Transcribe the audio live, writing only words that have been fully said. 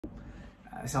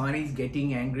someone is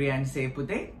getting angry and say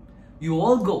pute, you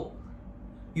all go,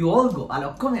 you all go,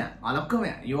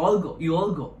 alokkomya, you all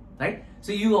go, right?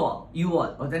 So you all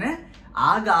otane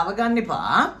aga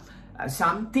avagannipa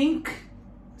something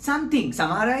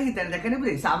samara hitana dakane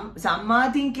pute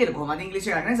samma think කියලා කොහමද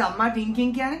ඉංග්‍රීසි එකක් නේ samma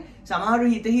thinking කියන්නේ සමහරු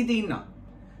හිත ඉන්නවා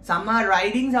samma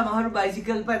riding සමහරු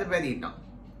bicycle පැද ඉන්නවා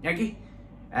okay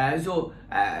so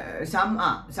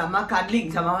samma cuddling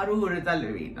සමහරු හුරතල්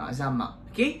වෙවි ඉන්නවා samma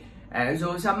okay so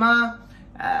samma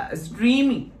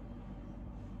streaming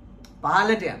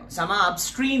පහලට යනවා samma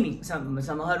upstreaming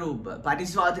සමහරු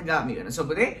පටිස්වාතගාමී වෙනවා so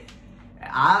පුතේ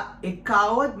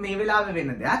එක්කවොත් මේ වෙලාවේ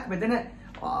වෙන දෙයක් මෙතන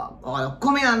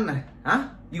ඔක්කොම යන්න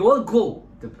you all go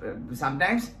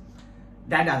sometimes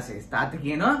dada says තාත්තා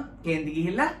කියනවා කේන්ති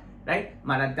ගිහිල්ලා right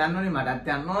මටත්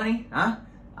යන්න ඕනි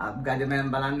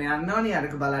ගජමෙන් බලන්න යන්න ඕනි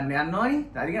අරක බලන්න යන්න ඕනි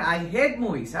I hate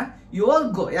movies you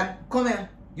all go කොම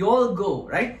you all go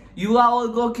right you all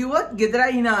go කිව්වොත් ගෙදර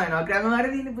hina වෙනවා grammar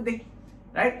හරි දින්නේ පුතේ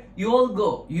right you all go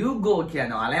you go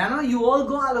කියනවා අල යනවා you all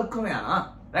go අල ඔක්කොම යනවා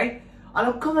right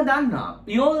අල ඔක්කොම දන්නවා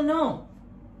you all know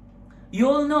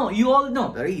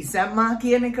ඉස්සම්මා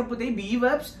කියන එක පුතේ be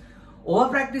verbs over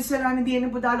practice කරන්න තියෙන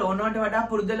පුතාලා ඕනවට වඩා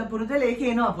පුරුදල ඒක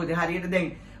එනවා පුතේ හරියට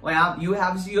දැන් ඔයා you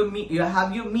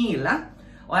have your meal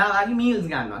ඔයා වගේ meals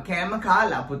ගන්නවා කෑම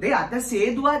කාලා පුතේ අත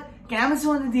සේදුවත් කෑම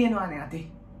සෝඳ තියෙනවානේ අතේ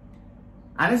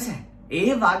අරස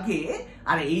ඒ වගේ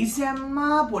අර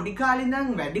ඉස්සම්මා පොඩි කාලේ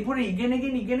ඉඳන් වැඩිපුර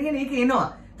ඉගෙනගෙන ඒක එනවා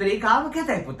ඒතර ඒක ආව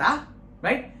කැතයි පුතා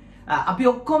right අපි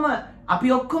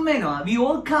ඔක්කොම එනවා we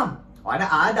all come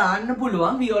ඔයාලා දාන්න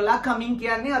පුළුවන් we all are coming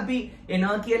කියන්නේ අපි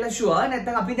එනවා කියලා sure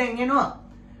නැත්නම් අපි දැන් එනවා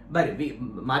බරි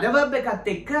mother verb එකත්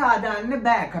එක්ක දාන්න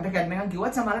බෑ කට කැඩනකම්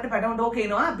කිව්වත් සමහරට පැටවුන්ට ඕකේ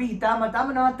එනවා අපි හිතාමතාම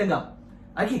නවත්තගමු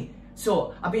okay so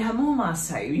අපි හැමෝම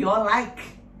ආසයි we all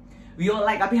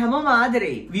like අපි හැමෝම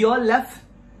ආදරේ we all love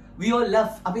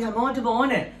අපි හැමෝටම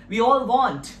ඕනේ we all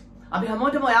want අපි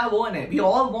හැමෝටම ඔයා ඕනේ we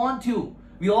all want you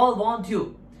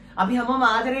අපි හැමෝම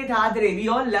ආදරේ we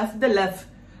all love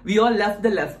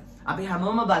the love අපි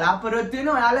හැමෝම බලාපොරොත්තු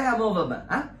වෙනවා ඔයාලා හැමෝම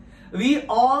we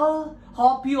all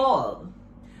hope you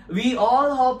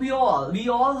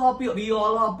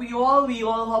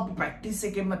all practice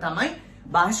එකෙන්ම තමයි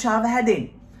භාෂාව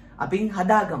හැදෙන්නේ අපි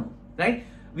හදාගමු right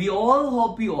we all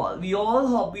hope you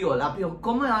all අපි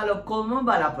ඔක්කොම ඔයාලා ඔක්කොම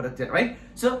බලාපොරොත්තු වෙනවා right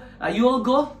so you all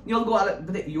go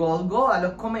ඔයාලා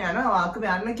ඔක්කොම යනවා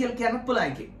ඔයාලම යන්න කියලා කියන්න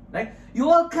පුළුවන් කි right you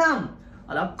all come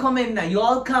ඔයාලා ඔක්කොම එන්න you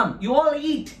all come you all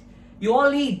eat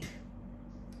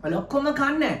ඔක්කොම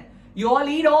කන්න you all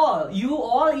eat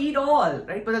all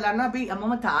right පොත ගන්න අපි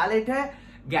හැමෝම තාලෙට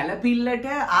ගැලපිල්ලට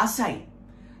ආසයි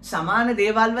සමාන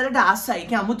දේවල් වලට ආසයි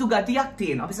ඒක අමුතු ගතියක්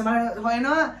තියෙනවා අපි සමහර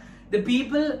හොයනවා the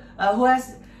people who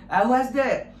has the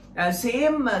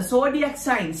same zodiac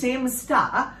sign same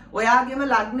star ඔයාගේම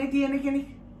ලග්නේ තියෙන කෙනෙක්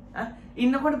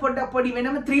ඉන්නකොට පොඩ්ඩක් පොඩි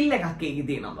වෙනම thrill එකක් ඒකේ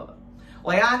තියෙනවා බබා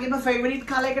ඔයාගේම favorite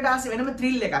color එකට ආස වෙනම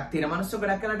thrill එකක් තියෙනවා මනුස්ස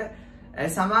ගොඩක් කරලා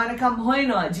සමානකම්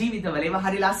හොයනවා ජීවිතවල ඒවා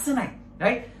හරි ලස්සනයි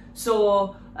right so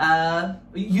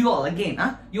you all again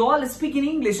you all speak in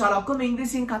English ඔයාලා ඔක්කොම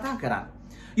ඉංග්‍රීසියෙන් කතා කරන්නේ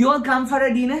you all come for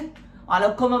a dinner ඔයාලා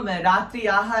ඔක්කොම රාත්‍රී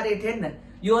ආහාරයට එන්න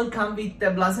you all come with the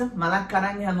blossom මලක්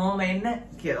අරන් හැමෝම එන්න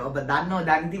කියලා ඔබ දන්නව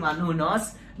දනිති one who knows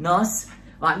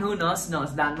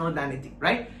දන්නව දනිති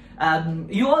right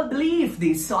you all believe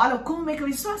this ඔයාලා ඔක්කොම මේක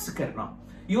විශ්වාස කරනවා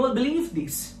you all believe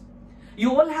this you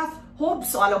all have hopes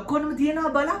ඔයාලා ඔක්කොම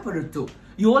තියෙනවා බලාපොරොත්තු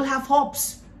you all have hopes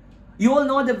you all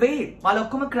know the way ඔයාලා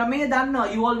ඔක්කොම ක්‍රමය දන්නවා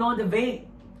you all know the way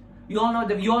you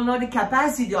all know the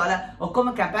capacity ඔයාලා ඔක්කොම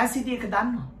capacity එක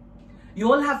දන්නවා you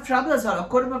all have troubles ඔයාලා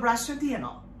ඔක්කොම ප්‍රශ්න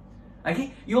තියෙනවා okay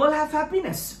you all have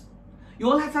happiness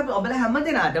ඔබලා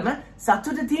හැමදෙනාටම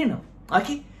සතුට තියෙනවා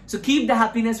okay so keep the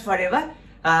happiness forever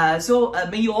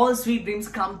may all sweet dreams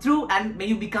come true and may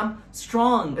you become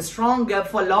stronger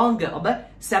for longer ඔබ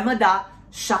සමදා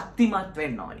ශක්තිමත්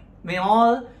වෙන්න ඕනේ may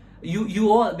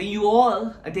you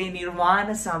all attain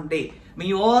nirvana someday may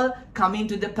you all come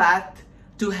into the path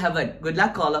to heaven good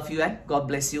luck all of you and God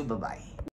bless you bye bye